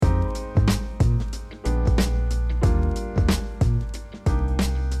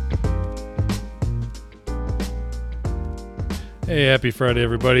Hey, happy Friday,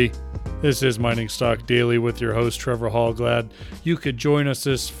 everybody. This is Mining Stock Daily with your host, Trevor Hall. Glad you could join us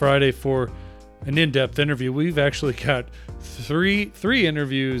this Friday for an in-depth interview. We've actually got three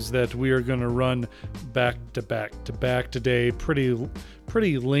interviews that we are going to run back to back today.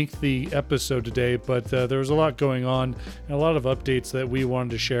 Pretty lengthy episode today, but there was a lot going on and a lot of updates that we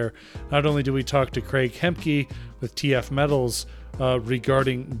wanted to share. Not only do we talk to Craig Hemke with TF Metals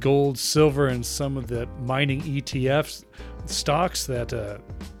regarding gold, silver, and some of the mining ETFs stocks that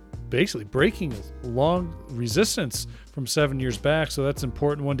basically breaking a long resistance from 7 years back. So that's an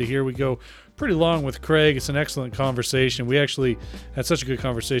important one to hear. We go pretty long with Craig. It's an excellent conversation. We actually had such a good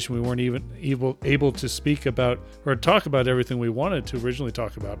conversation we weren't even able to speak about or talk about everything we wanted to originally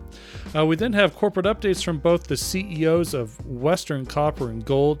talk about. We then have corporate updates from both the CEOs of Western Copper and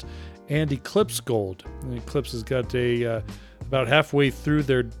Gold and Eclipse Gold. And Eclipse has got about halfway through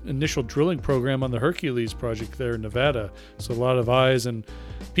their initial drilling program on the Hercules project there in Nevada. So a lot of eyes and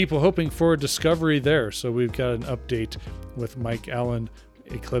people hoping for a discovery there. So we've got an update with Mike Allen,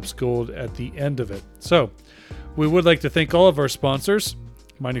 Eclipse Gold, at the end of it. So we would like to thank all of our sponsors.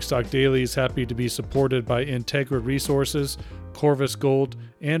 Mining Stock Daily is happy to be supported by Integra Resources, Corvus Gold,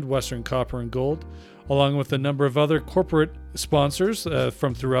 and Western Copper and Gold, along with a number of other corporate sponsors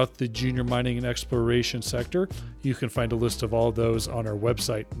from throughout the junior mining and exploration sector. You can find a list of all of those on our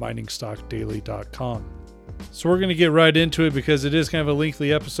website, miningstockdaily.com. So we're going to get right into it because it is kind of a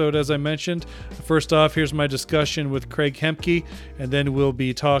lengthy episode, as I mentioned. First off, here's my discussion with Craig Hemke, and then we'll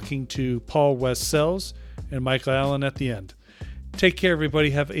be talking to Paul West-Sells and Michael Allen at the end. Take care,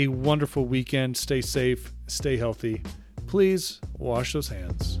 everybody. Have a wonderful weekend. Stay safe. Stay healthy. Please wash those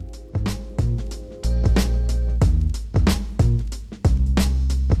hands.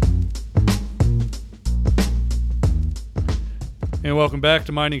 And welcome back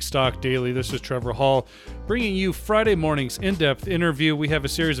to Mining Stock Daily. This is Trevor Hall, bringing you Friday morning's in-depth interview. We have a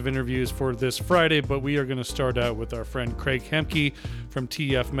series of interviews for this Friday, but we are going to start out with our friend Craig Hemke from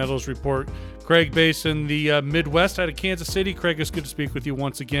TF Metals Report. Craig, based in the Midwest out of Kansas City. Craig, it's good to speak with you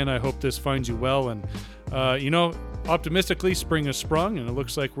once again. I hope this finds you well. And, optimistically, spring has sprung, and it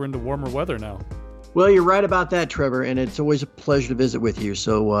looks like we're into warmer weather now. Well, you're right about that, Trevor, and it's always a pleasure to visit with you.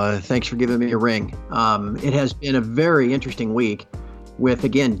 So thanks for giving me a ring. It has been a very interesting week with,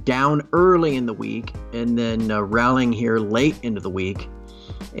 again, down early in the week and then rallying here late into the week.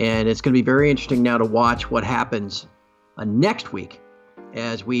 And it's going to be very interesting now to watch what happens next week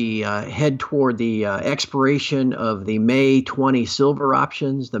as we head toward the expiration of the May 20 silver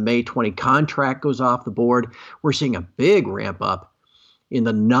options. The May 20 contract goes off the board. We're seeing a big ramp up in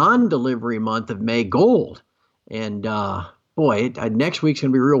the non-delivery month of May gold. And next week's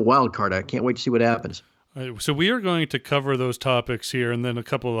going to be a real wild card. I can't wait to see what happens. So we are going to cover those topics here and then a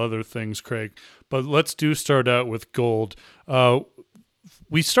couple of other things, Craig. But let's start out with gold.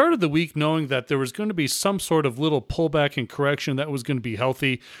 We started the week knowing that there was going to be some sort of little pullback and correction that was going to be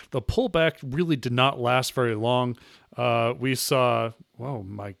healthy. The pullback really did not last very long. We saw,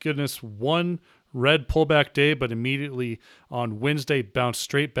 one red pullback day, but immediately on Wednesday bounced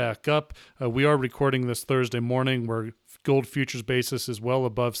straight back up. We are recording this Thursday morning where gold futures basis is well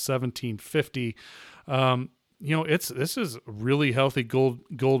above 1750. This is a really healthy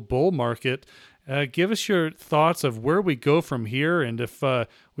gold bull market. Give us your thoughts of where we go from here and if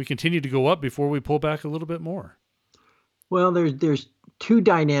we continue to go up before we pull back a little bit more. Well, there's two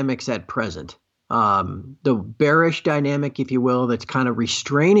dynamics at present. The bearish dynamic, if you will, that's kind of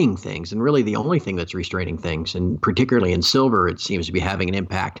restraining things, and really the only thing that's restraining things, and particularly in silver, it seems to be having an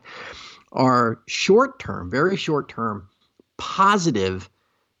impact, are short-term, very short-term, positive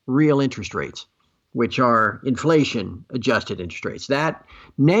real interest rates, which are inflation-adjusted interest rates. That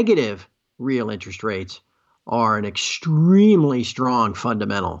negative real interest rates are an extremely strong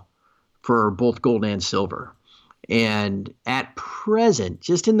fundamental for both gold and silver. And at present,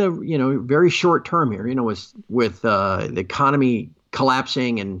 just in the very short term here, with the economy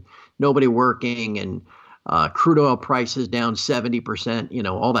collapsing and nobody working and crude oil prices down 70%,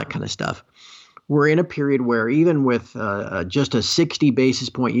 all that kind of stuff, we're in a period where even with just a 60 basis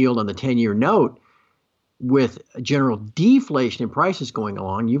point yield on the 10-year note, with general deflation in prices going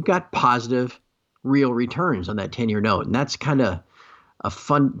along, you've got positive real returns on that 10-year note, and that's kind of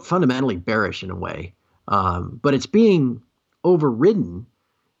fundamentally bearish in a way. But it's being overridden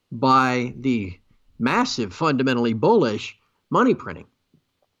by the massive, fundamentally bullish money printing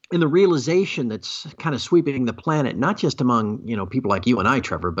and the realization that's kind of sweeping the planet, not just among, people like you and I,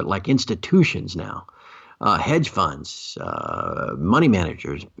 Trevor, but like institutions now, hedge funds, money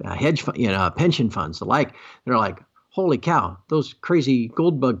managers, pension funds, the like. They're like, holy cow, those crazy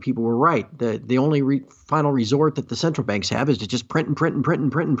gold bug people were right. The only final resort that the central banks have is to just print and print and print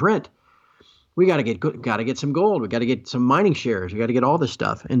and print and print. We got to get some gold. We got to get some mining shares. We got to get all this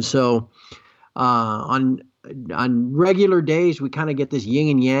stuff. And so on regular days, we kind of get this yin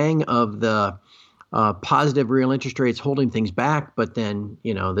and yang of the positive real interest rates holding things back, but then,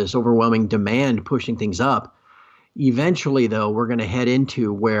 this overwhelming demand pushing things up. Eventually, though, we're going to head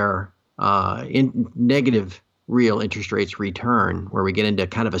into where negative real interest rates return, where we get into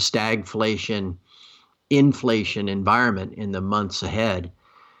kind of a stagflation, inflation environment in the months ahead.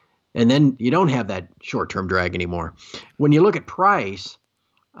 And then you don't have that short-term drag anymore. When you look at price,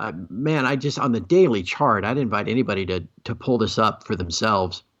 man, on the daily chart, I'd invite anybody to pull this up for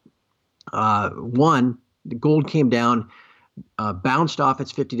themselves. One, the gold came down, bounced off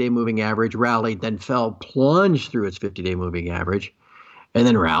its 50-day moving average, rallied, then fell, plunged through its 50-day moving average, and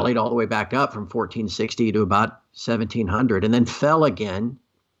then rallied all the way back up from 1460 to about 1700, and then fell again,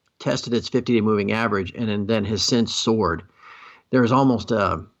 tested its 50-day moving average, and then has since soared. There's almost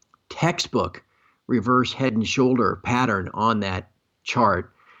a textbook reverse head and shoulder pattern on that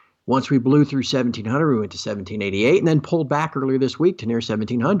chart. Once we blew through 1700, we went to 1788 and then pulled back earlier this week to near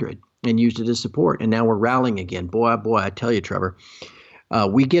 1700 and used it as support. And now we're rallying again. Boy, I tell you, Trevor,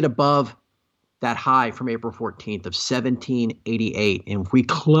 we get above that high from April 14th of 1788. And if we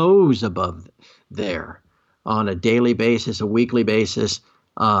close above there on a daily basis, a weekly basis,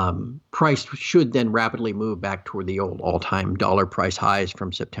 price should then rapidly move back toward the old all-time dollar price highs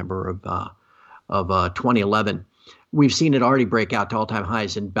from September of 2011. We've seen it already break out to all-time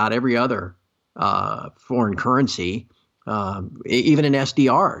highs in about every other foreign currency, even in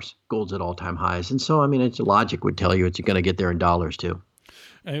SDRs, gold's at all-time highs. And so, its logic would tell you it's going to get there in dollars too.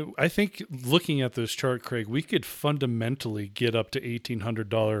 I think looking at this chart, Craig, we could fundamentally get up to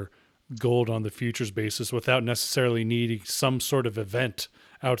 $1,800 gold on the futures basis without necessarily needing some sort of event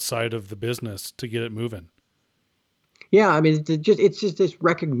outside of the business to get it moving. Yeah, it's just this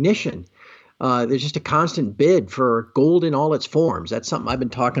recognition. There's just a constant bid for gold in all its forms. That's something I've been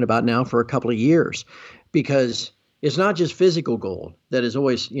talking about now for a couple of years, because it's not just physical gold that is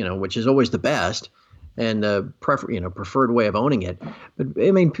always, which is always the best and the preferred way of owning it. But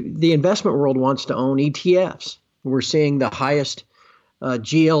the investment world wants to own ETFs. We're seeing the highest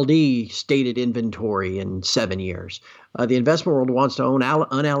GLD stated inventory in 7 years. The investment world wants to own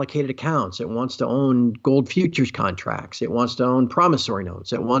unallocated accounts. It wants to own gold futures contracts. It wants to own promissory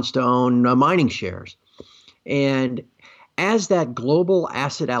notes. It wants to own mining shares. And as that global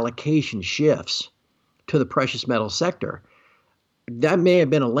asset allocation shifts to the precious metal sector, that may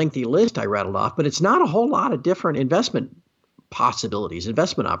have been a lengthy list I rattled off, but it's not a whole lot of different investment possibilities,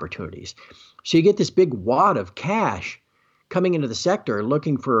 investment opportunities. So you get this big wad of cash coming into the sector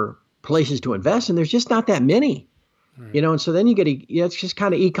looking for places to invest, and there's just not that many. Right. And so then you get it's just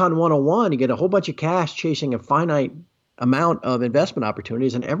kind of Econ 101. You get a whole bunch of cash chasing a finite amount of investment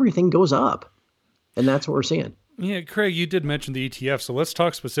opportunities, and everything goes up. And that's what we're seeing. Yeah, Craig, you did mention the ETF, so let's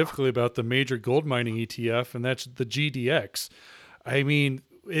talk specifically about the major gold mining ETF, and that's the GDX.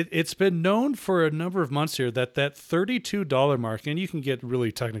 It's been known for a number of months here that $32 mark, and you can get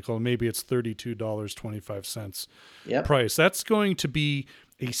really technical, maybe it's $32.25 price. That's going to be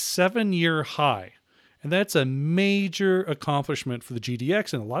a 7-year high. And that's a major accomplishment for the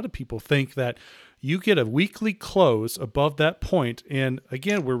GDX. And a lot of people think that you get a weekly close above that point. And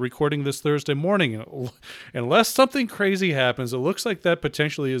again, we're recording this Thursday morning. And unless something crazy happens, it looks like that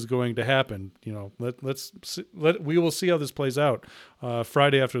potentially is going to happen. We will see how this plays out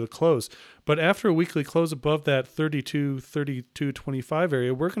Friday after the close. But after a weekly close above that 32.25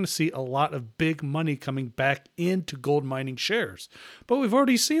 area, we're going to see a lot of big money coming back into gold mining shares. But we've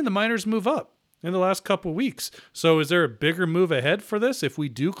already seen the miners move up in the last couple of weeks. So is there a bigger move ahead for this if we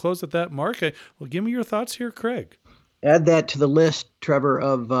do close at that mark? Well, give me your thoughts here, Craig. Add that to the list, Trevor,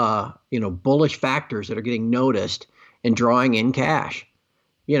 of bullish factors that are getting noticed and drawing in cash.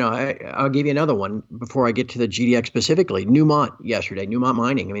 I'll give you another one before I get to the GDX specifically. Newmont yesterday, Newmont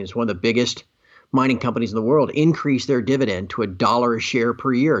Mining. It's one of the biggest mining companies in the world, increased their dividend to $1 a share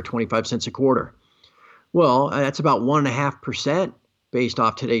per year, 25 cents a quarter. Well, that's about 1.5% based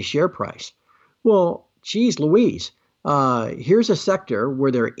off today's share price. Well, geez Louise, here's a sector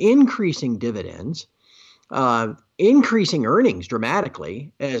where they're increasing dividends, increasing earnings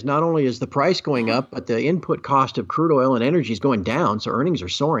dramatically, as not only is the price going up, but the input cost of crude oil and energy is going down, so earnings are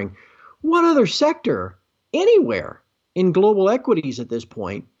soaring. What other sector anywhere in global equities at this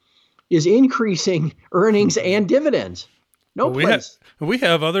point is increasing earnings and dividends? No place. We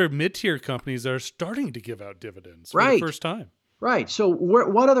have other mid-tier companies that are starting to give out dividends for the first time. Right. So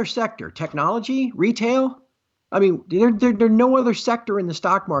what other sector? Technology? Retail? I mean, there's no other sector in the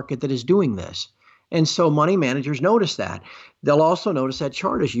stock market that is doing this. And so money managers notice that. They'll also notice that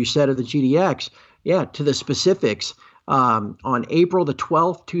chart, as you said, of the GDX. Yeah, to the specifics. On April the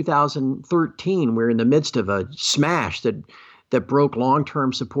 12th, 2013, we're in the midst of a smash that broke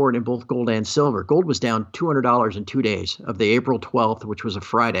long-term support in both gold and silver. Gold was down $200 in 2 days of the April 12th, which was a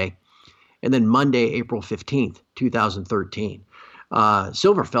Friday, and then Monday, April 15th, 2013.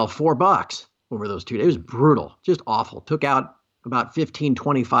 Silver fell $4 over those 2 days. It was brutal, just awful. Took out about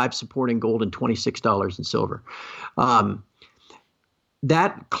 15.25 supporting gold and $26 in silver.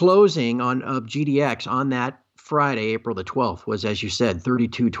 That closing of GDX on that Friday, April the 12th, was, as you said,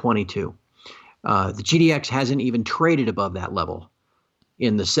 32.22. The GDX hasn't even traded above that level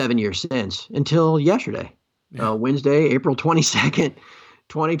in the 7 years since until yesterday, Wednesday, April 22nd,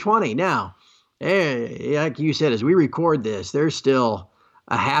 2020. Now, like you said, as we record this, there's still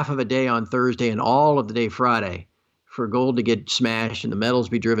a half of a day on Thursday and all of the day Friday for gold to get smashed and the metals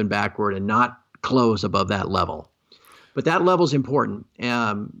be driven backward and not close above that level. But that level is important.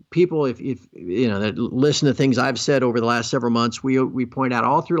 People, if you know, that listen to things I've said over the last several months, we point out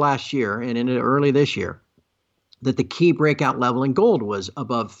all through last year and into early this year that the key breakout level in gold was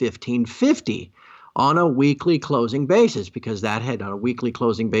above 1550 on a weekly closing basis, because that had on a weekly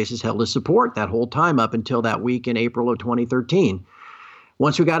closing basis held as support that whole time up until that week in April of 2013.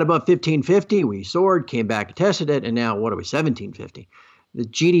 Once we got above 1550, we soared, came back, tested it, and now what are we, 1750? The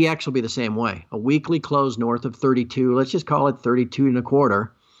GDX will be the same way. A weekly close north of 32, let's just call it 32 and a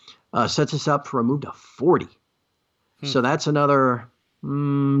quarter, sets us up for a move to 40. So that's another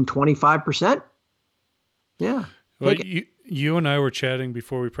 25%. Yeah. Well, you and I were chatting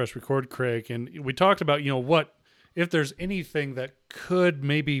before we press record, Craig, and we talked about, what if there's anything that could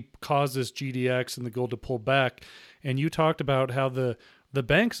maybe cause this GDX and the gold to pull back. And you talked about how the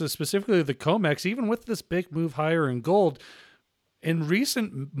banks, specifically the COMEX, even with this big move higher in gold, in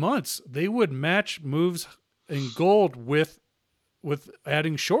recent months, they would match moves in gold with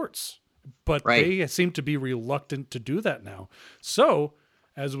adding shorts, but They seem to be reluctant to do that now. So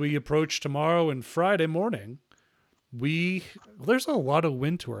as we approach tomorrow and Friday morning, there's a lot of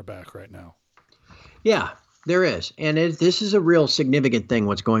wind to our back right now. Yeah, there is. And this is a real significant thing,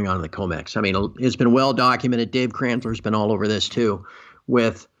 what's going on in the COMEX. I mean, it's been well documented. Dave Kranzler's been all over this too,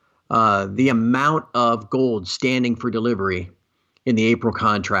 with the amount of gold standing for delivery in the April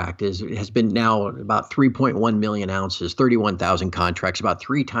contract has been now about 3.1 million ounces, 31,000 contracts, about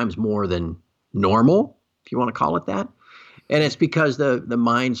 3 times more than normal, if you want to call it that. And it's because the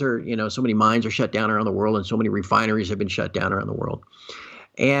mines are, so many mines are shut down around the world and so many refineries have been shut down around the world.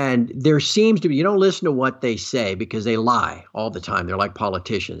 And there seems to be, you don't listen to what they say because they lie all the time. They're like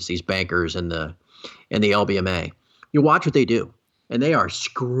politicians, these bankers and the LBMA. You watch what they do, and they are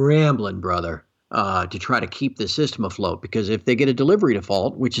scrambling, brother, to try to keep the system afloat, because if they get a delivery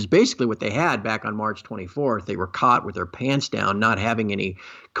default, which is basically what they had back on March 24th, they were caught with their pants down, not having any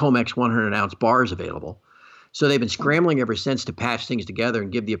COMEX 100-ounce bars available. So they've been scrambling ever since to patch things together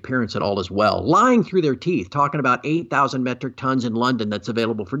and give the appearance that all is well, lying through their teeth, talking about 8,000 metric tons in London that's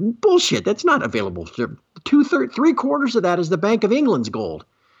available for bullshit. That's not available. 3/4 of that is the Bank of England's gold.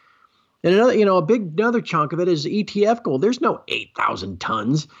 And another chunk of it is ETF gold. There's no 8,000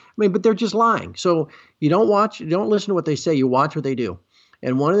 tons. But they're just lying. So you don't listen to what they say. You watch what they do.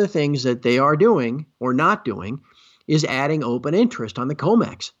 And one of the things that they are doing or not doing is adding open interest on the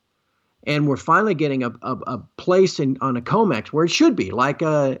COMEX. And we're finally getting a place on a COMEX where it should be, like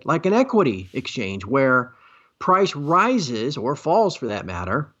an equity exchange, where price rises or falls, for that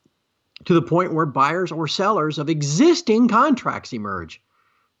matter, to the point where buyers or sellers of existing contracts emerge.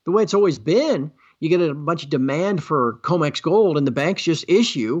 The way it's always been, you get a bunch of demand for COMEX gold and the banks just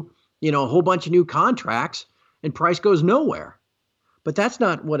issue, a whole bunch of new contracts and price goes nowhere. But that's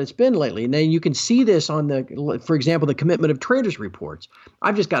not what it's been lately. And then you can see this on for example, the commitment of traders reports.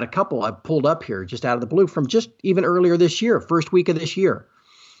 I've just got a couple I've pulled up here just out of the blue from just even earlier this year, first week of this year.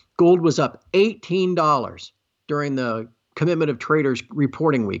 Gold was up $18 during the commitment of traders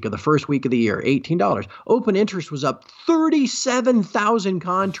reporting week of the first week of the year, $18. Open interest was up 37,000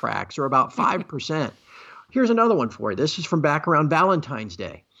 contracts, or about 5%. Here's another one for you. This is from back around Valentine's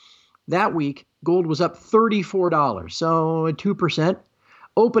Day. That week, gold was up $34, so 2%.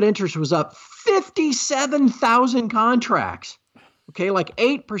 Open interest was up 57,000 contracts, like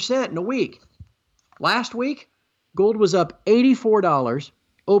 8% in a week. Last week, gold was up $84.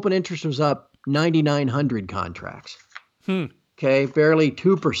 Open interest was up 9,900 contracts. Barely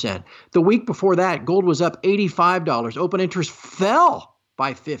 2%. The week before that, gold was up $85. Open interest fell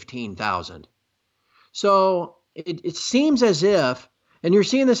by 15,000. So it seems as if, and you're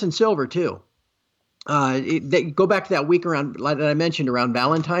seeing this in silver too, Go back to that week around that I mentioned around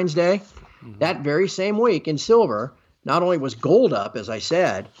Valentine's Day. Mm-hmm. That very same week in silver, not only was gold up, as I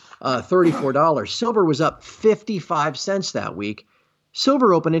said, $34, silver was up 55 cents that week.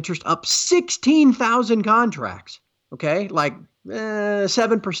 Silver open interest up 16,000 contracts. Okay, like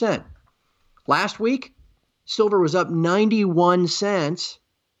 7%. Last week, silver was up 91 cents.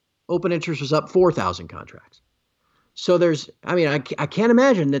 Open interest was up 4,000 contracts. So I can't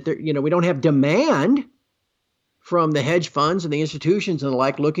imagine that we don't have demand from the hedge funds and the institutions and the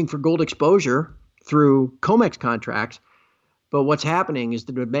like looking for gold exposure through COMEX contracts. But what's happening is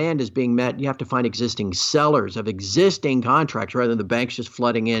the demand is being met. You have to find existing sellers of existing contracts rather than the banks just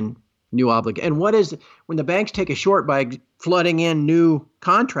flooding in new obligations. And when the banks take a short by flooding in new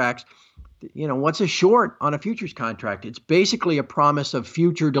contracts, what's a short on a futures contract? It's basically a promise of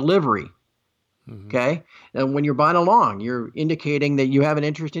future delivery. Mm-hmm. Okay. And when you're buying along, you're indicating that you have an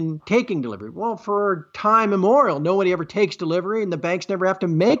interest in taking delivery. Well, for time immemorial, nobody ever takes delivery and the banks never have to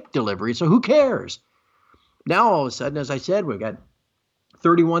make delivery. So who cares? Now, all of a sudden, as I said, we've got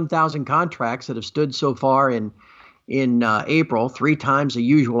 31,000 contracts that have stood so far in April, 3 times the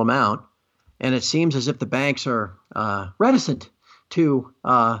usual amount. And it seems as if the banks are reticent to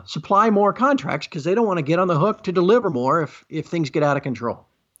supply more contracts because they don't want to get on the hook to deliver more if things get out of control.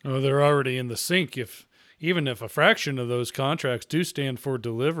 Oh, they're already in the sink. Even if a fraction of those contracts do stand for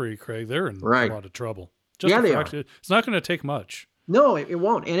delivery, Craig, they're in a lot of trouble. They are. It's not going to take much. No, it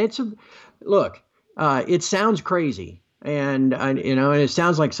won't. And look. It sounds crazy, and it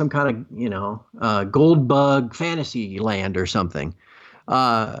sounds like some kind of gold bug fantasy land or something.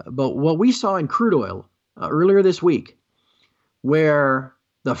 But what we saw in crude oil earlier this week, where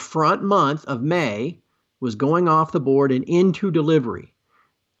the front month of May was going off the board and into delivery,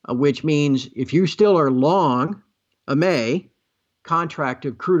 which means if you still are long a May contract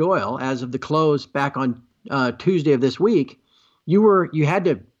of crude oil as of the close back on Tuesday of this week, you had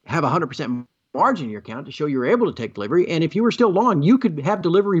to have 100% margin in your account to show you were able to take delivery. And if you were still long, you could have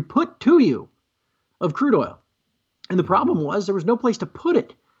delivery put to you of crude oil. And the problem was there was no place to put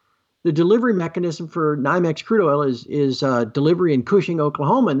it. The delivery mechanism for NYMEX crude oil is delivery in Cushing,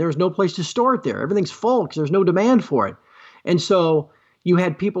 Oklahoma, and there's no place to store it there. Everything's full because there's no demand for it. And so you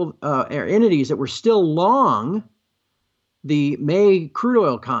had people or entities that were still long the May crude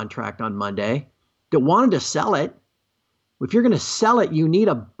oil contract on Monday that wanted to sell it. If you're going to sell it, you need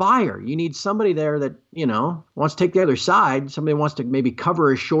a buyer. You need somebody there that, wants to take the other side. Somebody wants to maybe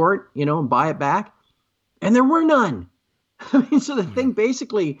cover a short, and buy it back. And there were none. So the thing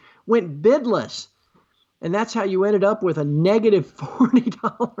basically went bidless. And that's how you ended up with a negative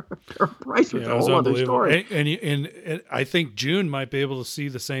 $40 price with a whole other story. And I think June might be able to see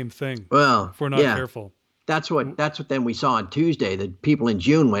the same thing. Well, if we're not careful. That's what then we saw on Tuesday. That people in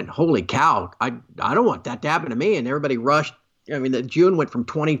June went, holy cow, I don't want that to happen to me. And everybody rushed. I mean, the June went from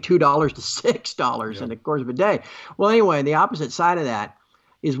 $22 to $6 in the course of a day. Well, anyway, the opposite side of that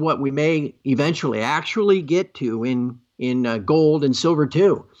is what we may eventually actually get to in gold and silver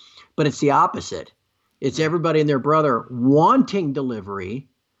too. But it's the opposite. It's everybody and their brother wanting delivery.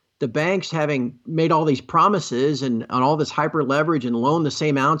 The banks having made all these promises and on all this hyper leverage and loan the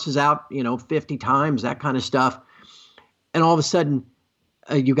same ounces out, 50 times, that kind of stuff. And all of a sudden,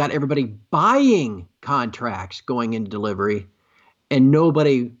 you got everybody buying contracts going into delivery and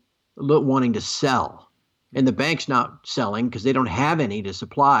nobody wanting to sell. And the bank's not selling because they don't have any to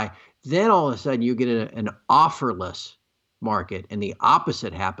supply. Then all of a sudden you get an offerless market, and the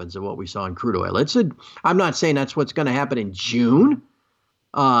opposite happens of what we saw in crude oil. I'm not saying that's what's going to happen in June.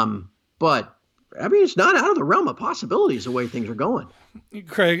 But I mean, it's not out of the realm of possibilities the way things are going.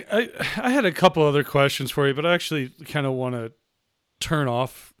 Craig, I had a couple other questions for you, but I actually kind of want to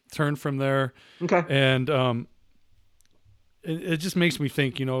turn from there. Okay. And it just makes me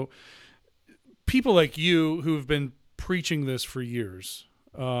think, people like you who've been preaching this for years,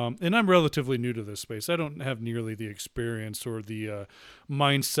 and I'm relatively new to this space. I don't have nearly the experience or the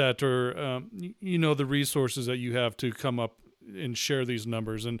mindset or, the resources that you have to come up and share these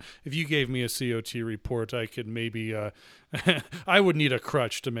numbers. And if you gave me a COT report, I could maybe I would need a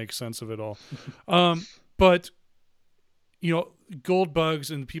crutch to make sense of it all. But gold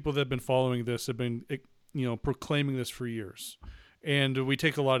bugs and people that have been following this have been proclaiming this for years, and we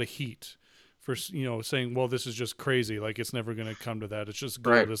take a lot of heat for saying, well, this is just crazy, like it's never going to come to that, it's just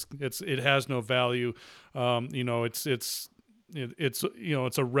gold. Right. It has no value. It's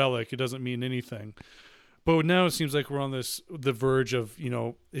a relic. It doesn't mean anything. But now it seems like we're on the verge of,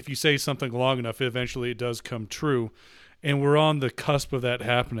 if you say something long enough, eventually it does come true. And we're on the cusp of that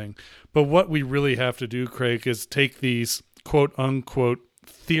happening. But what we really have to do, Craig, is take these quote unquote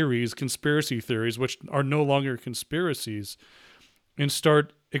theories, conspiracy theories, which are no longer conspiracies, and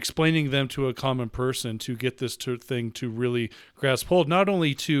start explaining them to a common person to get this thing to really grasp hold, not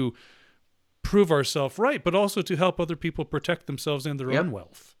only to prove ourselves right, but also to help other people protect themselves and their own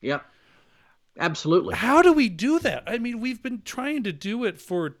wealth. Yep. Absolutely. How do we do that? I mean, we've been trying to do it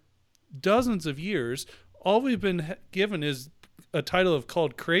for dozens of years. All we've been given is a title of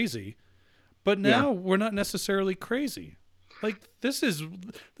called crazy, but now we're not necessarily crazy. Like this is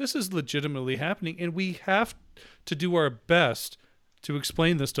legitimately happening, and we have to do our best to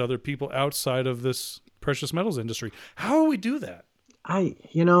explain this to other people outside of this precious metals industry. How do we do that?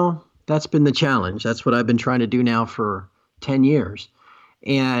 That's been the challenge. That's what I've been trying to do now for 10 years.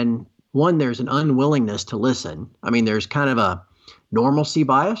 And one, there's an unwillingness to listen. I mean, there's kind of a normalcy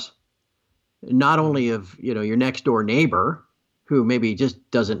bias, not only of, your next door neighbor who maybe just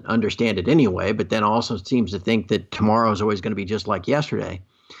doesn't understand it anyway, but then also seems to think that tomorrow is always going to be just like yesterday.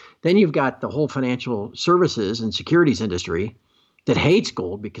 Then you've got the whole financial services and securities industry that hates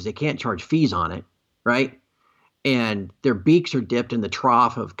gold because they can't charge fees on it, right? And their beaks are dipped in the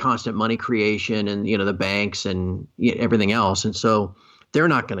trough of constant money creation and, the banks and everything else. And so they're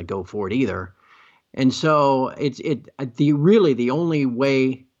not going to go for it either. And so the only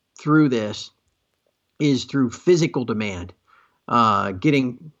way through this is through physical demand,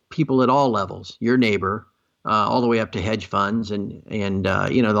 getting people at all levels, your neighbor, all the way up to hedge funds and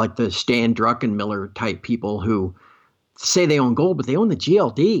like the Stan Druckenmiller type people who say they own gold, but they own the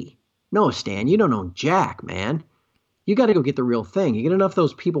GLD. No, Stan, you don't own jack, man. You got to go get the real thing. You get enough of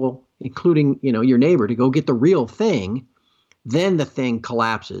those people, including, your neighbor, to go get the real thing, then the thing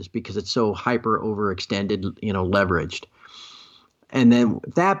collapses because it's so hyper overextended, leveraged. And then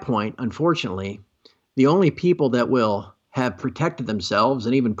at that point, unfortunately, the only people that will have protected themselves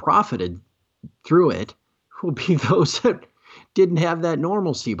and even profited through it will be those that didn't have that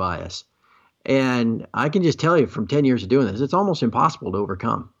normalcy bias. And I can just tell you from 10 years of doing this, it's almost impossible to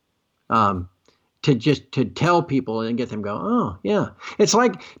overcome. To tell people and get them go, oh, yeah. It's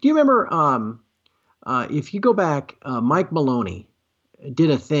like, do you remember if you go back, Mike Maloney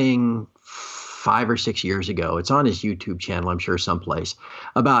did a thing 5 or 6 years ago. It's on his YouTube channel, I'm sure someplace,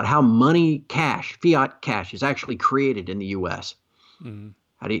 about how fiat cash is actually created in the U.S.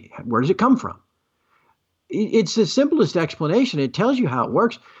 Mm-hmm. Where does it come from? It's the simplest explanation. It tells you how it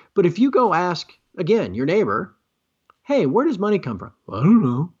works. But if you go ask, again, your neighbor, hey, where does money come from? Well, I don't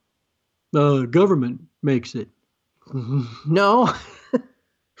know. The government makes it. No,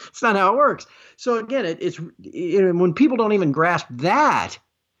 it's not how it works. So again, it's when people don't even grasp that,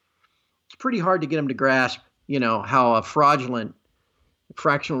 it's pretty hard to get them to grasp, how a fraudulent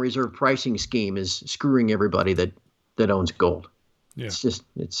fractional reserve pricing scheme is screwing everybody that owns gold. Yeah.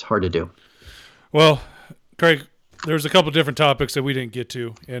 It's hard to do. Well, Craig, there's a couple different topics that we didn't get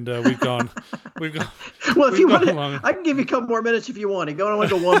to, and we've gone. Well, if you want, I can give you a couple more minutes if you want. I want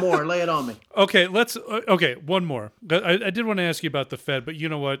to go one more. Lay it on me. Okay, one more. I did want to ask you about the Fed, but you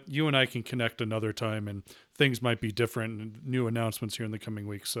know what? You and I can connect another time, and things might be different and new announcements here in the coming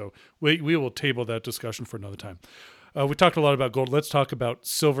weeks. So we will table that discussion for another time. We talked a lot about gold. Let's talk about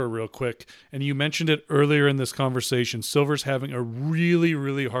silver real quick. And you mentioned it earlier in this conversation. Silver's having a really,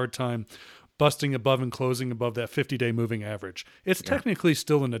 really hard time busting above and closing above that 50-day moving average. It's technically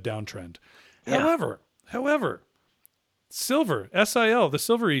still in a downtrend. Yeah. However, silver, SIL, the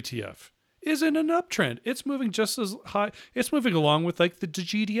silver ETF, is in an uptrend. It's moving just as high. It's moving along with like the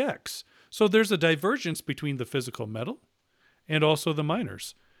GDX. So there's a divergence between the physical metal and also the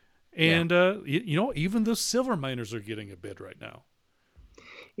miners. And, even the silver miners are getting a bid right now.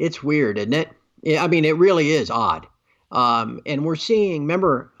 It's weird, isn't it? Yeah, I mean, it really is odd. And we're seeing,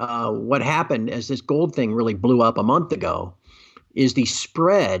 remember what happened as this gold thing really blew up a month ago, is the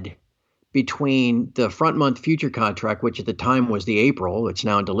spread between the front month future contract, which at the time was the April, it's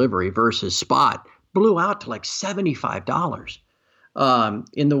now in delivery, versus spot, blew out to like $75.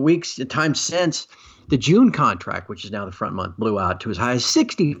 In the time since, the June contract, which is now the front month, blew out to as high as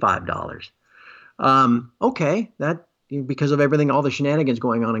 $65. Okay, that because of everything, all the shenanigans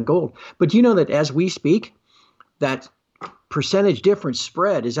going on in gold. But you know that as we speak, that percentage difference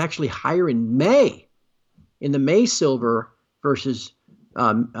spread is actually higher in May, in the May silver versus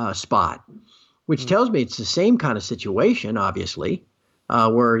spot, which tells me it's the same kind of situation, obviously,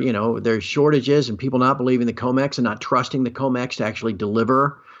 where, there's shortages and people not believing the COMEX and not trusting the COMEX to actually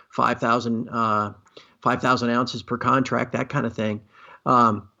deliver 5,000 ounces per contract, that kind of thing.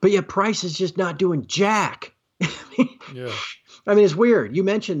 But yet price is just not doing jack. Yeah. I mean, it's weird. You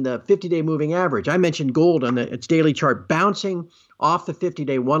mentioned the 50-day moving average. I mentioned gold on its daily chart bouncing off the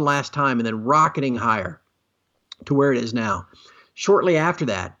 50-day one last time and then rocketing higher to where it is now. Shortly after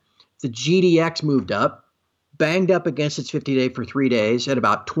that, the GDX moved up, banged up against its 50-day for 3 days at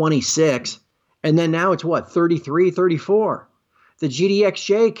about 26. And then now it's what, 33, 34. The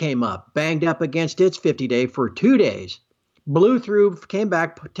GDXJ came up, banged up against its 50-day for 2 days, blew through, came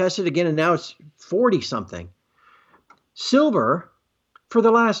back, tested again, and now it's 40 something. Silver, for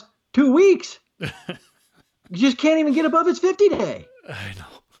the last 2 weeks, just can't even get above its 50-day. I know.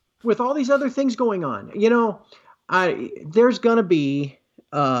 With all these other things going on, there's going to be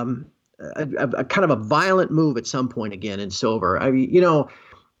a kind of a violent move at some point again in silver.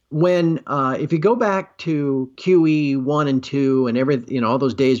 When if you go back to QE 1 and 2 and all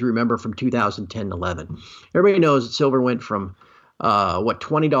those days we remember from 2010 and 11, everybody knows that silver went from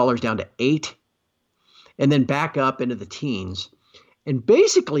 $20 down to $8, and then back up into the teens, and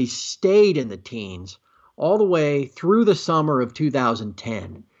basically stayed in the teens all the way through the summer of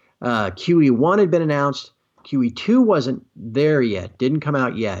 2010. QE 1 had been announced. QE 2 wasn't there yet, didn't come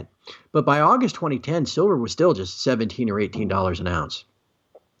out yet. But by August 2010, silver was still just $17 or $18 an ounce.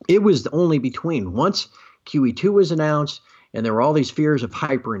 It was only between once QE 2 was announced and there were all these fears of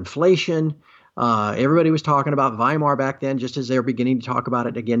hyperinflation. Everybody was talking about Weimar back then, just as they're beginning to talk about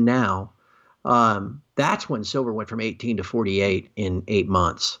it again now. That's when silver went from 18 to 48 in 8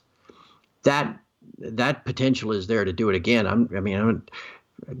 months. That potential is there to do it again.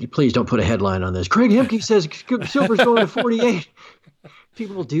 Please don't put a headline on this. Craig Hemke says silver's going to 48.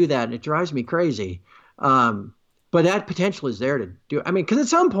 People do that, and it drives me crazy. But that potential is there to do. Because at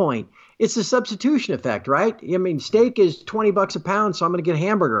some point, it's the substitution effect, right? Steak is $20 a pound, so I'm going to get a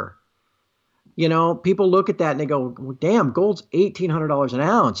hamburger. People look at that and they go, well, damn, gold's $1,800 an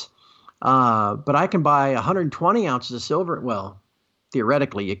ounce. But I can buy 120 ounces of silver. Well,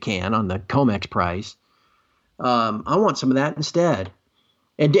 theoretically, you can on the COMEX price. I want some of that instead.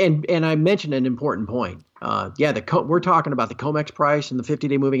 And I mentioned an important point. We're talking about the COMEX price and the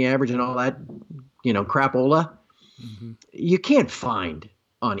 50-day moving average and all that, crapola. Mm-hmm. You can't find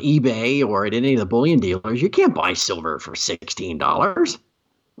on eBay or at any of the bullion dealers. You can't buy silver for $16.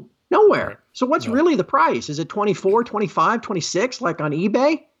 Nowhere. So what's really the price? Is it 24, 25, 26 like on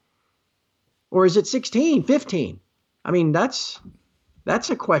eBay? Or is it 16, 15? That's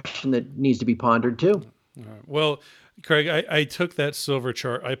a question that needs to be pondered too. All right. Well, Craig, I took that silver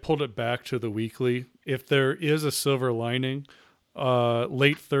chart. I pulled it back to the weekly. If there is a silver lining,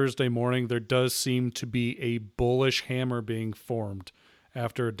 late Thursday morning, there does seem to be a bullish hammer being formed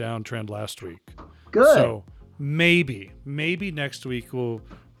after a downtrend last week. Good. So maybe next week we'll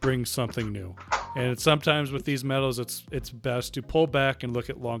bring something new. And sometimes with these metals, it's best to pull back and look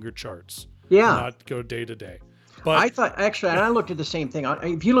at longer charts. Yeah. Not go day to day. But I thought actually, and I looked at the same thing.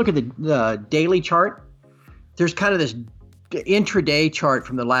 If you look at the daily chart, there's kind of this intraday chart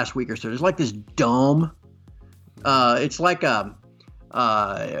from the last week or so. There's like this dome. It's like a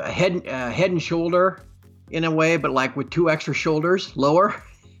head and shoulder in a way, but like with 2 extra shoulders lower.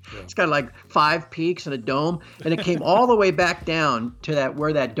 Yeah. It's got like 5 peaks and a dome, and it came all the way back down to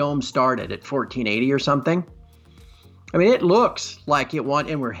where that dome started at 1480 or something. It looks like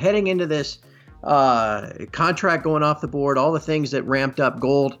and we're heading into this contract going off the board. All the things that ramped up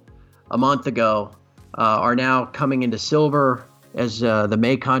gold a month ago are now coming into silver as the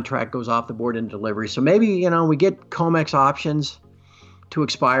May contract goes off the board in delivery. So maybe, we get COMEX options to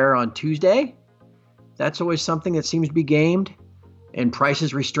expire on Tuesday. That's always something that seems to be gamed and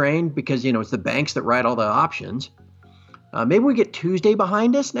prices restrained because, it's the banks that write all the options. Maybe we get Tuesday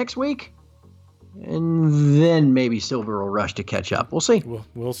behind us next week, and then maybe silver will rush to catch up. We'll see.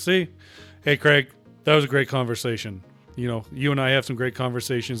 We'll see. Hey, Craig, that was a great conversation. You and I have some great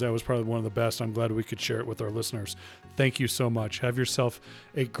conversations. That was probably one of the best. I'm glad we could share it with our listeners. Thank you so much. Have yourself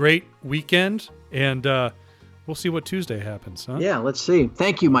a great weekend, and we'll see what Tuesday happens. Huh? Yeah, let's see.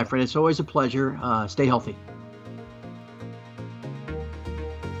 Thank you, my friend. It's always a pleasure. Stay healthy.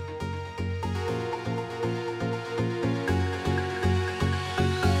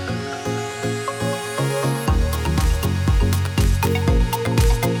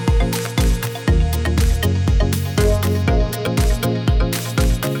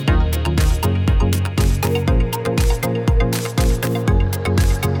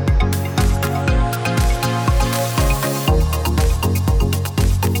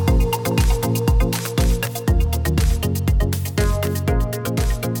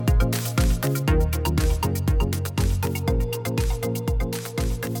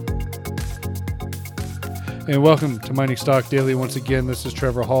 And welcome to Mining Stock Daily. Once again, this is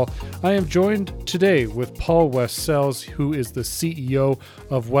Trevor Hall. I am joined today with Paul West-Sells, who is the CEO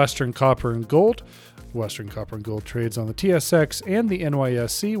of Western Copper and Gold. Western Copper and Gold trades on the TSX and the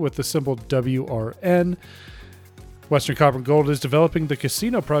NYSE with the symbol WRN. Western Copper and Gold is developing the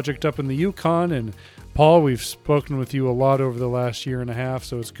casino project up in the Yukon. And Paul, we've spoken with you a lot over the last year and a half,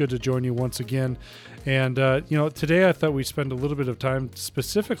 so it's good to join you once again. And, today I thought we'd spend a little bit of time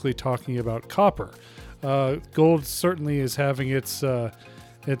specifically talking about copper. Gold certainly is having its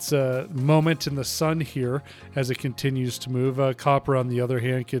moment in the sun here as it continues to move. Copper, on the other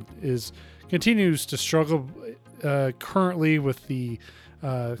hand, continues to struggle currently with the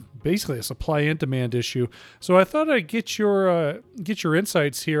basically a supply and demand issue. So I thought I'd get your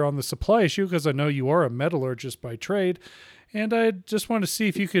insights here on the supply issue, because I know you are a metallurgist by trade, and I just want to see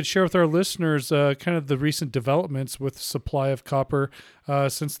if you could share with our listeners kind of the recent developments with the supply of copper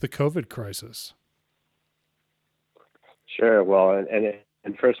since the COVID crisis. Sure. Well,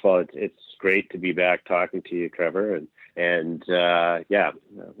 and first of all, it's great to be back talking to you, Trevor, and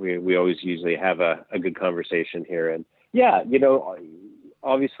we always usually have a good conversation here. And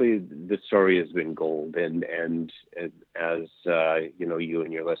obviously the story has been gold, and as you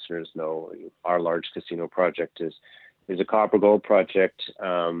and your listeners know, our large casino project is a copper gold project,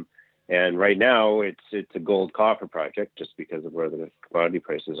 and right now it's a gold copper project just because of where the commodity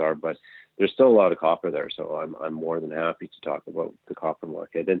prices are, but there's still a lot of copper there, so I'm more than happy to talk about the copper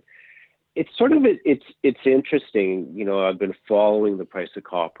market. And it's sort of it's interesting. I've been following the price of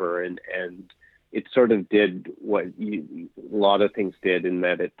copper, and it sort of did what a lot of things did, in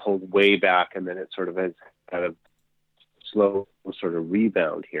that it pulled way back, and then it sort of has kind of slow sort of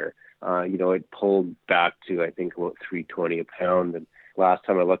rebound here. It pulled back to, I think, about $3.20 a pound, and last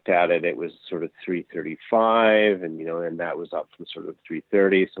time I looked at it, it was sort of $3.35, and that was up from sort of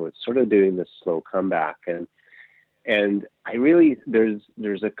 $3.30. So it's sort of doing this slow comeback, and I really there's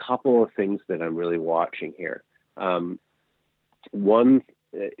a couple of things that I'm really watching here. One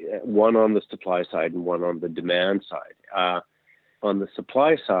on the supply side and one on the demand side. On the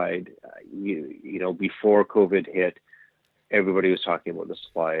supply side, before COVID hit, everybody was talking about the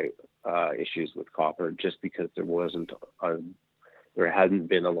supply issues with copper, just because there hadn't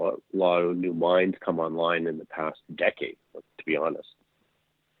been a lot of new mines come online in the past decade, to be honest.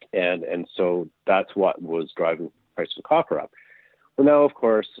 And so that's what was driving the price of copper up. Well, now, of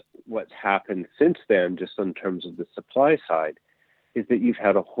course, what's happened since then, just in terms of the supply side, is that you've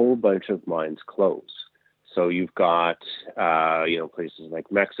had a whole bunch of mines close. So you've got, places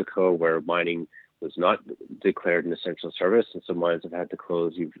like Mexico, where mining was not declared an essential service, and so mines have had to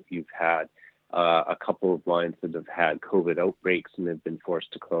close. You've had a couple of mines that have had COVID outbreaks and have been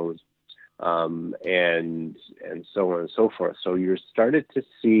forced to close, and so on and so forth. So you're started to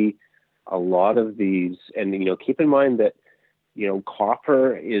see a lot of these, and keep in mind that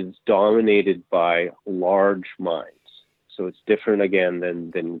copper is dominated by large mines. So it's different again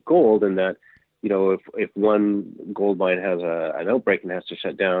than gold, in that if one gold mine has an outbreak and has to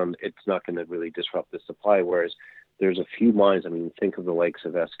shut down, it's not going to really disrupt the supply. Whereas there's a few mines. I mean, think of the likes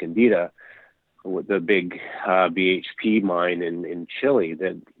of Escondida, with the big BHP mine in Chile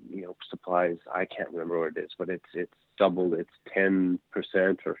that supplies, I can't remember what it is, but it's doubled. It's 10%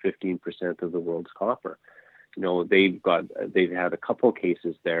 or 15% of the world's copper. They've had a couple of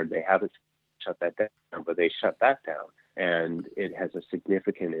cases there. They haven't shut that down, but they shut that down, and it has a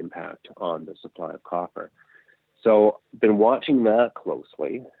significant impact on the supply of copper. So been watching that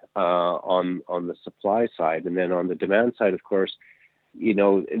closely on the supply side, and then on the demand side, of course,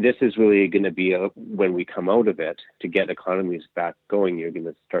 this is really going to be when we come out of it, to get economies back going, you're going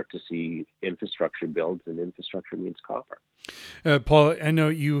to start to see infrastructure builds, and infrastructure means copper. Paul, I know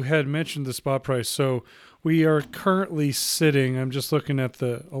you had mentioned the spot price. So we are currently sitting, I'm just looking at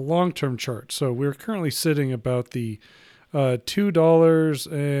a long-term chart. So we're currently sitting about the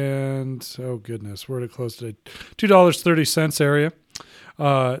 $2 and, oh goodness, where did it close today? $2.30 area.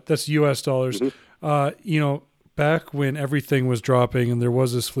 That's US dollars. Mm-hmm. Back when everything was dropping and there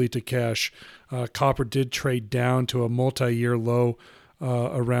was this fleet of cash, copper did trade down to a multi-year low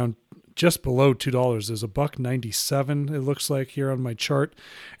around just below $2. There's $1.97, it looks like, here on my chart.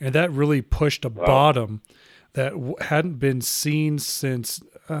 And that really pushed a bottom that hadn't been seen since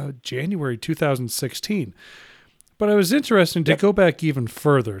January 2016. But I was interested to go back even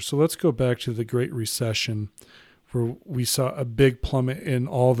further. So let's go back to the Great Recession, where we saw a big plummet in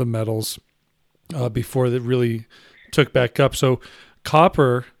all the metals before that really took back up. So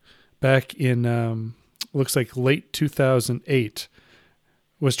copper back in, looks like late 2008,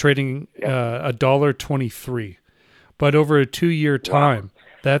 was trading $1.23. But over a 2-year time,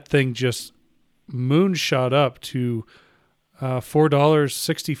 that thing just moonshot up to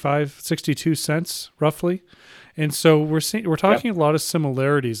 $4.62 roughly. And so we're talking a lot of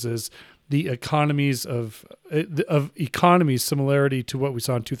similarities, as the economies of economies similarity to what we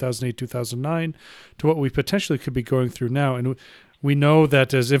saw in 2008, 2009, to what we potentially could be going through now. And we know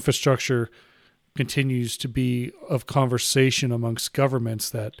that as infrastructure continues to be of conversation amongst governments,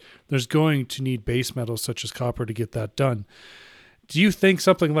 that there's going to need base metals such as copper to get that done. Do you think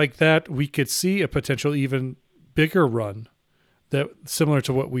something like that, we could see a potential even bigger run that similar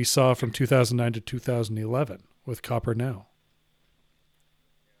to what we saw from 2009 to 2011 with copper now?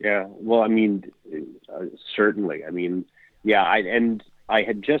 Yeah, well, I mean, certainly. I mean, yeah, I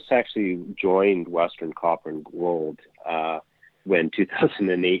had just actually joined Western Copper and Gold when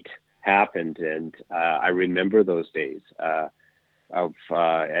 2008 happened, and I remember those days.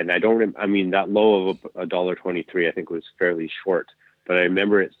 And I don't. I mean, that low of $1.23, I think, was fairly short, but I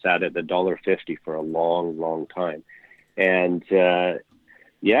remember it sat at the $1.50 for a long, long time, and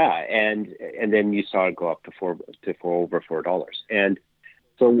yeah, and then you saw it go up to over $4, and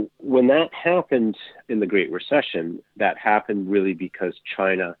so when that happened in the Great Recession, that happened really because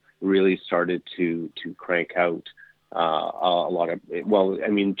China really started to crank out a lot of. Well, I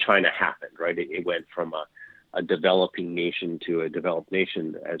mean, China happened, right? It went from a developing nation to a developed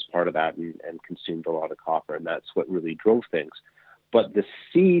nation as part of that, and consumed a lot of copper, and that's what really drove things. But the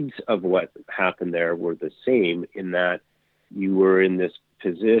seeds of what happened there were the same, in that you were in this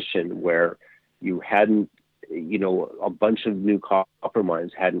position where you hadn't, a bunch of new copper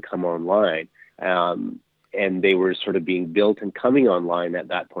mines hadn't come online, and they were sort of being built and coming online at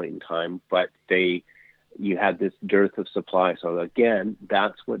that point in time, but you had this dearth of supply. So again,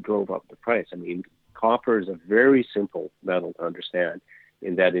 that's what drove up the price. I mean, copper is a very simple metal to understand,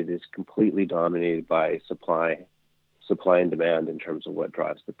 in that it is completely dominated by supply and demand in terms of what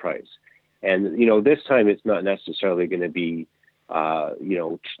drives the price. And, this time it's not necessarily going to be,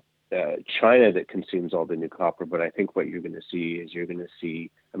 China that consumes all the new copper, but I think what you're going to see,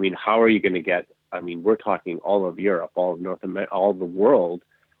 I mean, how are you going to get, I mean, we're talking all of Europe, all of North America, all of the world.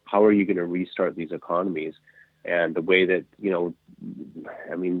 How are you going to restart these economies? And the way that,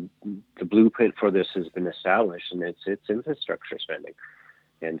 I mean, the blueprint for this has been established, and it's infrastructure spending.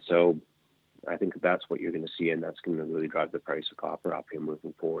 And so I think that's what you're going to see, and that's going to really drive the price of copper up here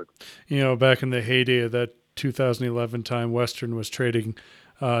moving forward. Back in the heyday of that 2011 time, Western was trading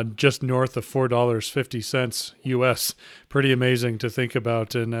just north of $4.50 US. Pretty amazing to think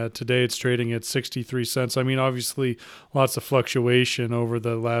about. And today it's trading at 63 cents. I mean, obviously lots of fluctuation over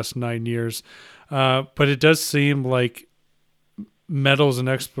the last 9 years. But it does seem like metals and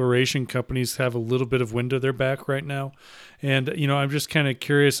exploration companies have a little bit of wind at their back right now. And, I'm just kind of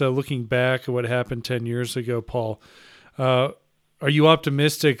curious, looking back at what happened 10 years ago, Paul, are you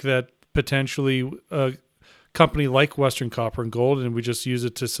optimistic that potentially a company like Western Copper and Gold, and we just use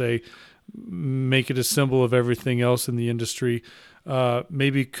it to say, make it a symbol of everything else in the industry,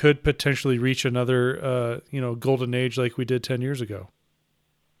 maybe could potentially reach another, golden age like we did 10 years ago?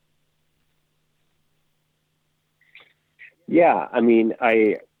 Yeah, I mean,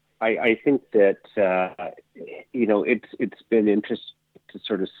 I think that it's been interesting to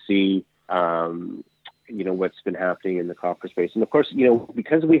sort of see what's been happening in the copper space, and of course,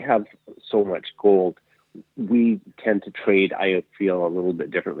 because we have so much gold, we tend to trade, I feel, a little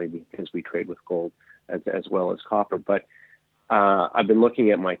bit differently because we trade with gold as well as copper. But I've been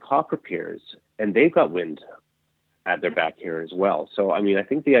looking at my copper peers, and they've got wind at their back here as well. So I mean, I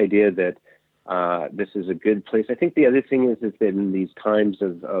think the idea that this is a good place. I think the other thing is that in these times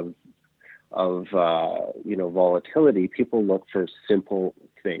of volatility, people look for simple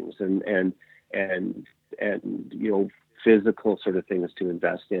things and physical sort of things to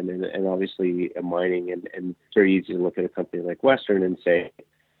invest in, and obviously mining. And it's very easy to look at a company like Western and say,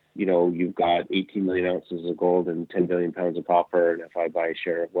 you've got 18 million ounces of gold and 10 billion pounds of copper, and if I buy a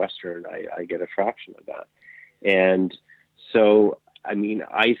share of Western, I get a fraction of that. And so, I mean,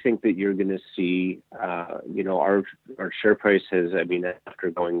 I think that you're going to see, our share price has, I mean,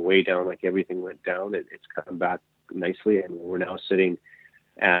 after going way down, like everything went down, it's come back nicely, and we're now sitting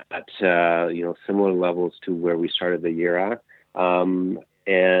at similar levels to where we started the year at. I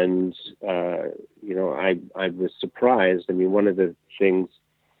was surprised. I mean, one of the things,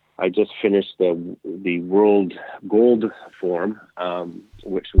 I just finished the World Gold Forum,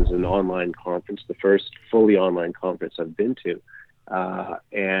 which was an online conference, the first fully online conference I've been to.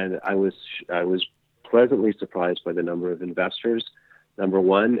 And I was pleasantly surprised by the number of investors, number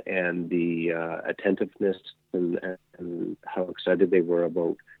one, and the attentiveness and how excited they were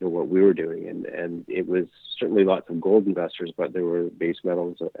about what we were doing. And it was certainly lots of gold investors, but there were base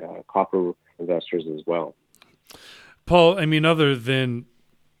metals, copper investors as well. Paul, I mean, other than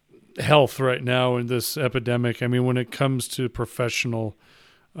health right now in this epidemic, I mean, when it comes to professional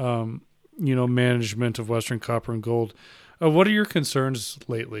management of Western Copper and Gold. What are your concerns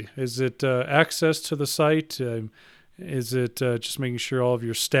lately? Is it access to the site? Is it just making sure all of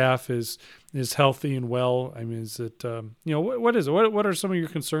your staff is healthy and well? I mean, is it what is it? What are some of your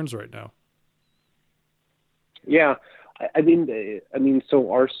concerns right now? Yeah, I mean,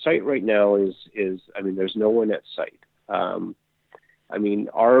 so our site right now is there's no one at site.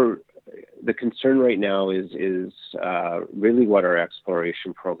 The concern right now is really what our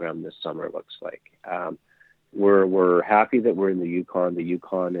exploration program this summer looks like. We're happy that we're in the Yukon. The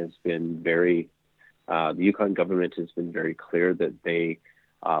Yukon has been the Yukon government has been very clear that they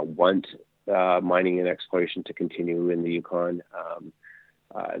want mining and exploration to continue in the Yukon.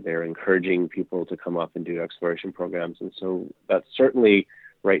 They're encouraging people to come up and do exploration programs. And so that's certainly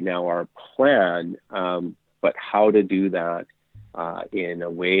right now our plan. But how to do that in a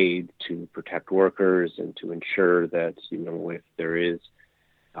way to protect workers and to ensure that, if there is,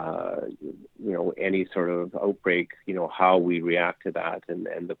 any sort of outbreak, how we react to that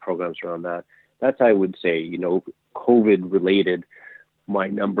and the programs around that. That's, I would say, COVID related. My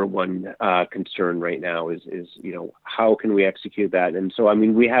number one concern right now is how can we execute that? And so,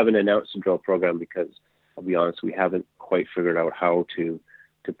 we haven't announced a drill program because, I'll be honest, we haven't quite figured out how to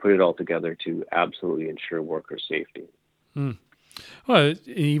put it all together to absolutely ensure worker safety. Well,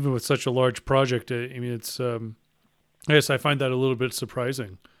 even with such a large project, it's I guess I find that a little bit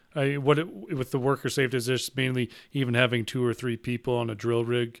surprising. With the worker safety, is this mainly even having 2 or 3 people on a drill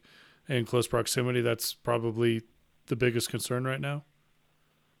rig in close proximity? That's probably the biggest concern right now.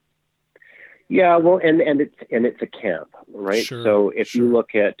 Yeah, well, and it's a camp, right? Sure, so if you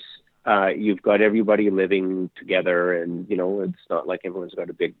look at, you've got everybody living together, and it's not like everyone's got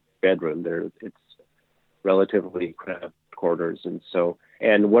a big bedroom. It's relatively cramped quarters,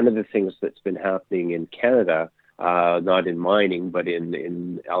 and one of the things that's been happening in Canada, not in mining, but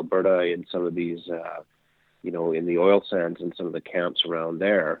in Alberta, in some of these, in the oil sands and some of the camps around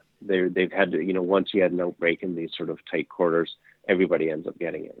there, they've had to, once you had an outbreak in these sort of tight quarters, everybody ends up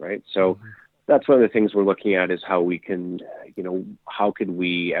getting it, right? So. Mm-hmm. That's one of the things we're looking at is how we can, how could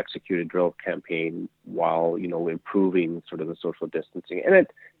we execute a drill campaign while, improving sort of the social distancing. And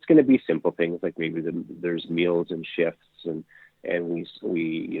it's going to be simple things like maybe there's meals and shifts and we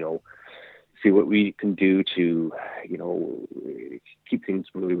see what we can do to, keep things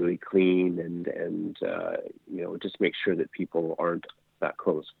really, really clean and just make sure that people aren't that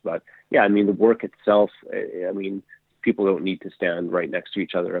close. But yeah, the work itself, people don't need to stand right next to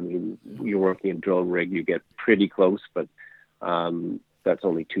each other. You're working a drill rig, you get pretty close, but that's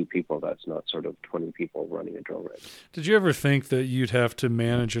only 2 people. That's not sort of 20 people running a drill rig. Did you ever think that you'd have to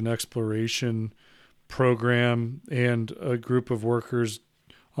manage an exploration program and a group of workers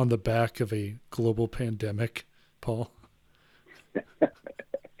on the back of a global pandemic, Paul?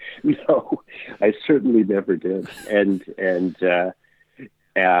 No, I certainly never did.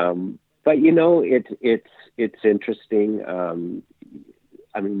 But it's interesting.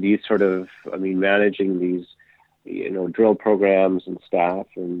 These sort of, managing these, drill programs and staff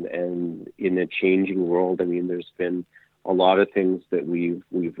and in a changing world. There's been a lot of things that we've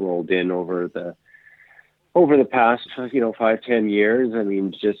rolled in over the past, 5-10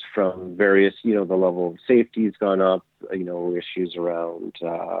 years. Just from various, the level of safety has gone up, issues around,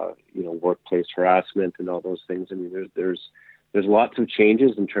 workplace harassment and all those things. There's lots of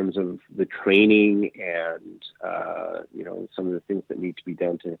changes in terms of the training and, some of the things that need to be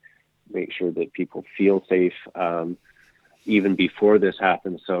done to make sure that people feel safe, even before this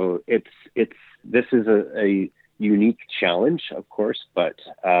happens. So this is a unique challenge, of course, but,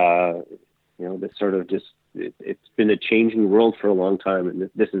 this sort of it's been a changing world for a long time. And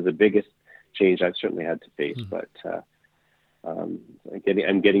this is the biggest change I've certainly had to face, but, I'm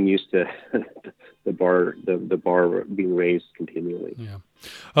getting used to the bar being raised continually. Yeah.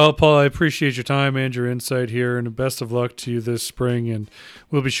 Well, Paul, I appreciate your time and your insight here, and best of luck to you this spring. And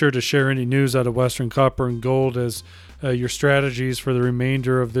we'll be sure to share any news out of Western Copper and Gold as your strategies for the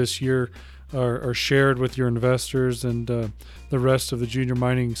remainder of this year are shared with your investors and the rest of the junior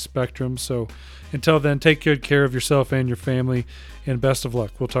mining spectrum. So until then, take good care of yourself and your family, and best of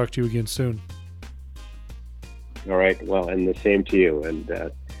luck. We'll talk to you again soon. All right. Well, and the same to you.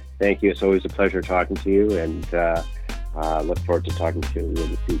 And thank you. It's always a pleasure talking to you, and look forward to talking to you in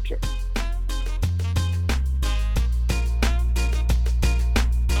the future.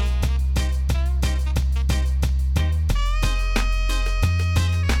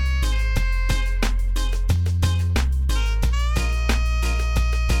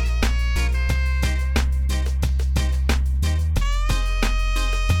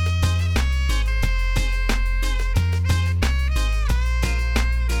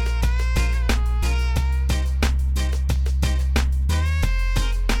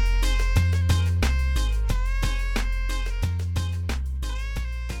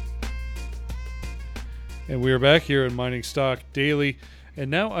 And we are back here in Mining Stock Daily. And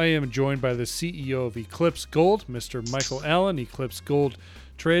now I am joined by the CEO of Eclipse Gold, Mr. Michael Allen. Eclipse Gold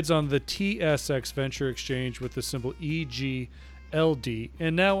trades on the TSX Venture Exchange with the symbol EGLD,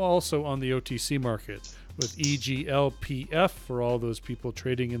 and now also on the OTC market with EGLPF for all those people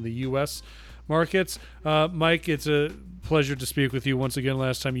trading in the U.S. markets. Mike, it's a pleasure to speak with you once again.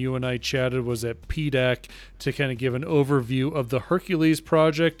 Last time you and I chatted was at PDAC to kind of give an overview of the Hercules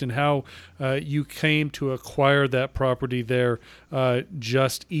project and how you came to acquire that property there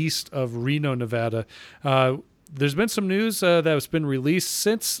just east of Reno, Nevada. There's been some news that has been released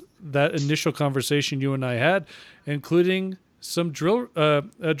since that initial conversation you and I had, including some drill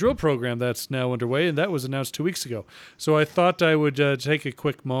program that's now underway, and that was announced 2 weeks ago. So I thought I would take a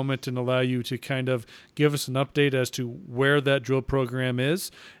quick moment and allow you to kind of give us an update as to where that drill program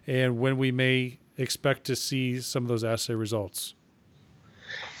is and when we may expect to see some of those assay results.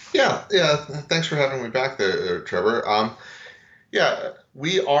 Yeah. Thanks for having me back there, Trevor.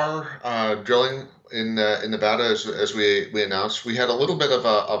 We are drilling in Nevada as we announced. We had a little bit of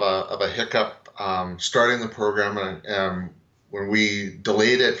a hiccup starting the program when we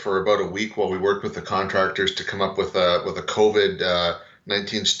delayed it for about a week while we worked with the contractors to come up with a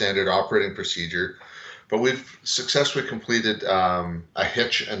COVID-19 standard operating procedure. But we've successfully completed a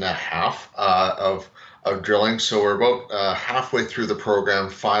hitch and a half of drilling. So we're about halfway through the program,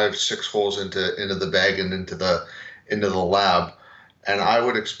 5-6 holes into the bag and into the lab. And I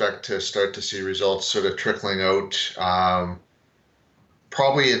would expect to start to see results sort of trickling out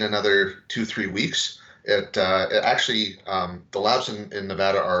probably in another 2-3 weeks. It actually, the labs in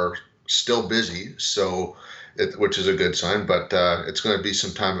Nevada are still busy, which is a good sign, but it's going to be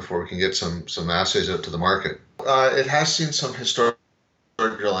some time before we can get some assays out to the market. It has seen some historic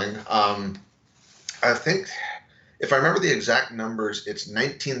drilling. I think, if I remember the exact numbers, it's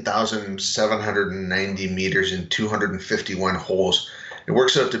 19,790 meters in 251 holes. It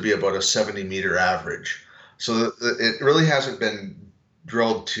works out to be about a 70-meter average. So it really hasn't been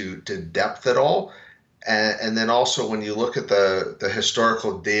drilled to depth at all. And then also when you look at the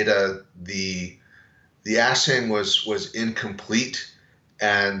historical data, the assaying was incomplete,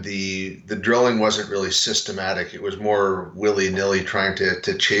 and the drilling wasn't really systematic. It was more willy-nilly trying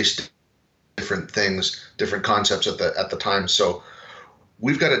to chase different things, different concepts at the time. So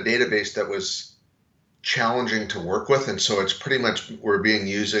we've got a database that was challenging to work with, and so it's pretty much we're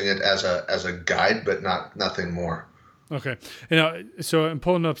using it as a guide, but nothing more. Okay. So I'm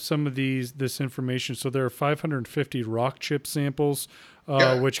pulling up some of this information. So there are 550 rock chip samples,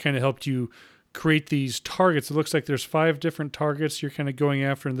 which kind of helped you create these targets. It looks like there's 5 different targets you're kind of going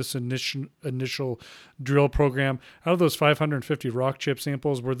after in this initial drill program. Out of those 550 rock chip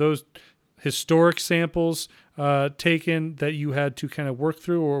samples, were those historic samples taken that you had to kind of work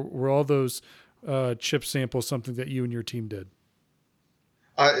through, or were all those chip samples something that you and your team did?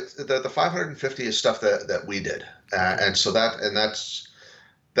 The 550 is stuff that we did, and so that's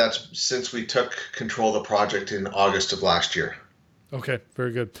since we took control of the project in August of last year. Okay,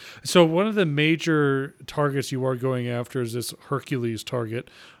 very good. So one of the major targets you are going after is this Hercules target,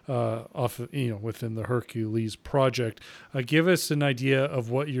 within the Hercules project. Give us an idea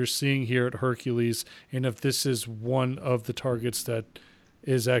of what you're seeing here at Hercules, and if this is one of the targets that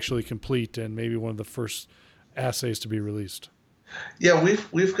is actually complete and maybe one of the first assays to be released. Yeah,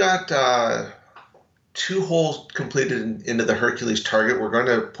 we've got 2 holes completed into the Hercules target. We're going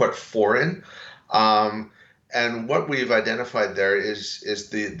to put 4 in, and what we've identified there is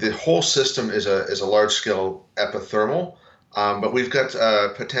the whole system is a large scale epithermal, but we've got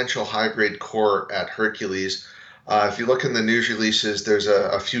a potential high grade core at Hercules. If you look in the news releases, there's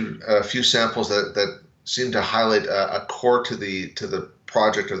a few samples that seem to highlight a core to the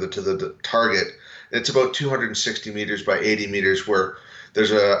project or to the target. It's about 260 meters by 80 meters, where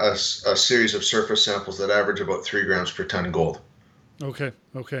there's a series of surface samples that average about 3 grams per ton gold. Okay.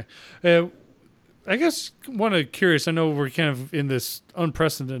 I guess curious, I know we're kind of in this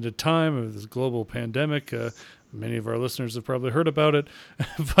unprecedented time of this global pandemic. Many of our listeners have probably heard about it,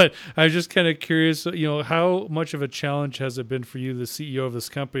 but I'm just kind of curious, how much of a challenge has it been for you, the CEO of this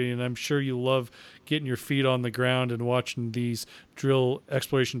company? And I'm sure you love getting your feet on the ground and watching these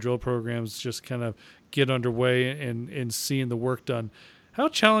exploration drill programs just kind of get underway and seeing the work done. How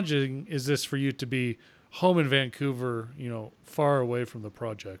challenging is this for you to be home in Vancouver, far away from the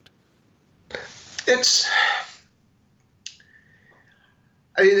project? It's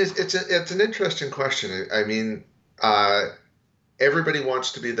an interesting question. I mean, everybody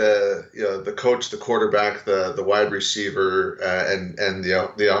wants to be the coach, the quarterback, the wide receiver, and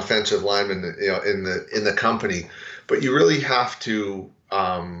the offensive lineman, in the company. But you really have to,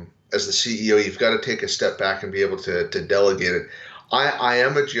 as as the CEO, you've got to take a step back and be able to delegate it. I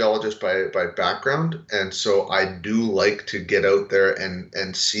am a geologist by background, and so I do like to get out there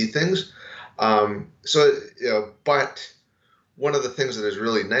and see things. But one of the things that is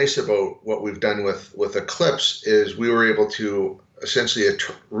really nice about what we've done with Eclipse is we were able to essentially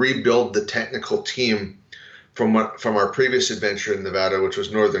rebuild the technical team from our previous adventure in Nevada, which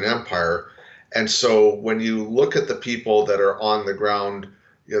was Northern Empire. And so when you look at the people that are on the ground,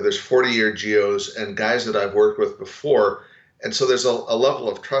 there's 40-year geos and guys that I've worked with before. And so there's a level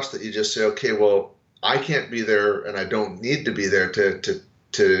of trust that you just say, okay, well, I can't be there and I don't need to be there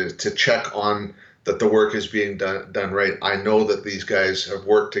to check on that the work is being done right. I know that these guys have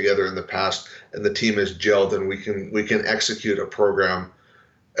worked together in the past and the team is gelled, and we can execute a program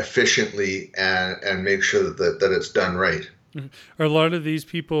efficiently and make sure that it's done right. Are a lot of these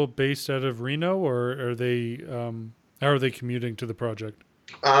people based out of Reno, or are they how are they commuting to the project?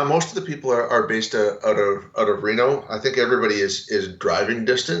 Most of the people are based out of Reno. I think everybody is driving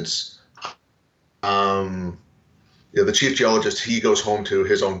distance. The chief geologist, he goes home to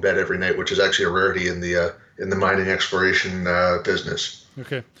his own bed every night, which is actually a rarity in the mining exploration business.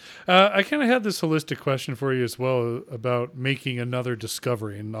 Okay. I kind of had this holistic question for you as well about making another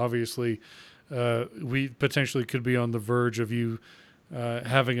discovery. And obviously, we potentially could be on the verge of you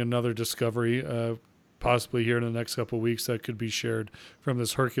having another discovery, possibly here in the next couple of weeks, that could be shared from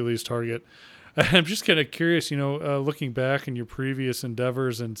this Hercules target. I'm just kind of curious, looking back in your previous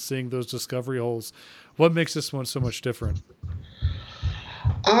endeavors and seeing those discovery holes, what makes this one so much different?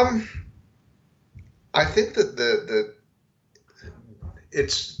 I think that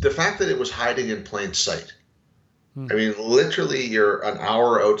it's the fact that it was hiding in plain sight. I mean, literally, you're an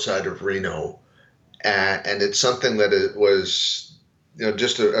hour outside of Reno, and it's something that it was,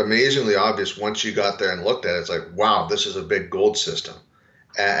 just amazingly obvious once you got there and looked at it. It's like, wow, this is a big gold system.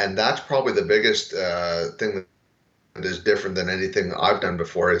 And that's probably the biggest thing that is different than anything I've done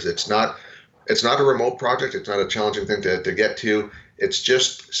before. Is it's not a remote project. It's not a challenging thing to get to. It's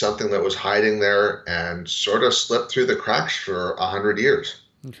just something that was hiding there and sort of slipped through the cracks for 100 years.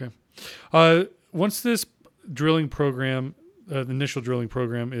 Okay. Once this drilling program, the initial drilling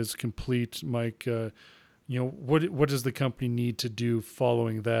program, is complete, Mike, what does the company need to do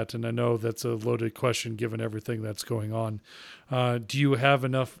following that? And I know that's a loaded question given everything that's going on. Do you have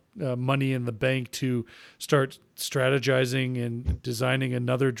enough money in the bank to start strategizing and designing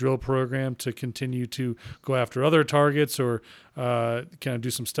another drill program to continue to go after other targets, or kind of do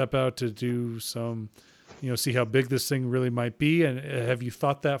some step out to do some, see how big this thing really might be? And have you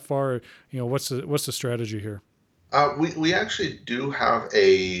thought that far? What's the strategy here? We actually do have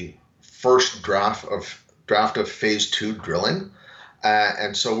a first draft of phase 2 drilling,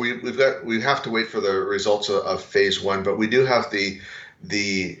 and so we have to wait for the results of phase 1, but we do have the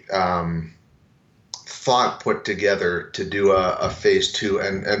thought put together to do a phase 2,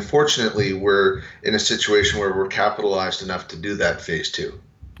 and fortunately we're in a situation where we're capitalized enough to do that phase 2.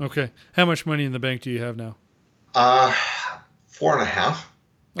 Okay. How much money in the bank do you have now? 4.5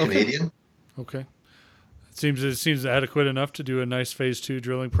 Canadian. Okay. It seems adequate enough to do a nice phase 2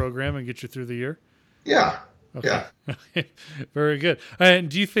 drilling program and get you through the year. Yeah. Okay. Yeah. Very good. And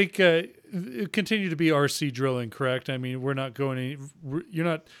do you think continue to be RC drilling, correct? I mean, you're not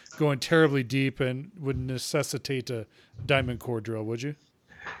going terribly deep and would necessitate a diamond core drill, would you?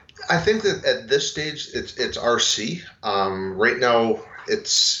 I think that at this stage it's RC. Right now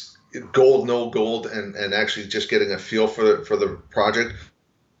it's gold, no gold, and actually just getting a feel for the project.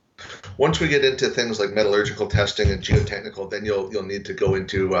 Once we get into things like metallurgical testing and geotechnical, then you'll need to go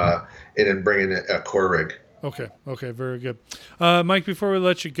into and bring in a core rig. Okay, very good. Mike, before we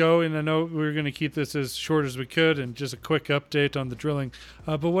let you go, and I know we're going to keep this as short as we could, and just a quick update on the drilling,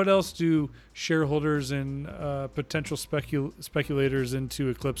 but what else do shareholders and potential speculators into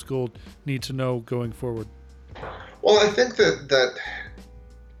Eclipse Gold need to know going forward? Well, I think that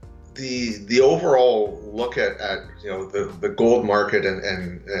the overall look at the gold market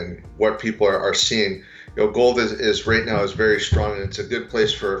and what people are seeing, gold is right now is very strong, and it's a good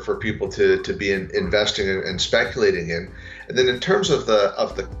place for people to be investing and speculating in. And then in terms of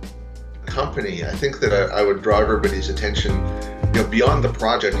the company, I think that I would draw everybody's attention, beyond the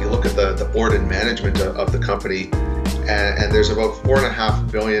project. You look at the board and management of the company, and there's about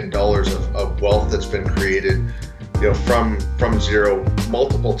 $4.5 billion of wealth that's been created, from zero,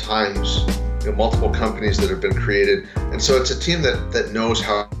 multiple times, multiple companies that have been created. And so it's a team that knows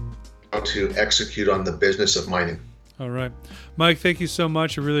how to execute on the business of mining. All right. Mike, thank you so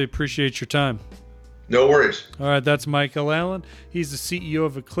much. I really appreciate your time. No worries. All right, that's Michael Allen. He's the CEO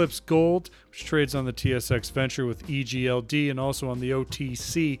of Eclipse Gold, which trades on the TSX Venture with EGLD and also on the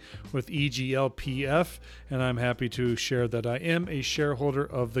OTC with EGLPF. And I'm happy to share that I am a shareholder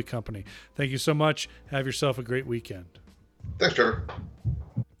of the company. Thank you so much. Have yourself a great weekend. Thanks, Trevor.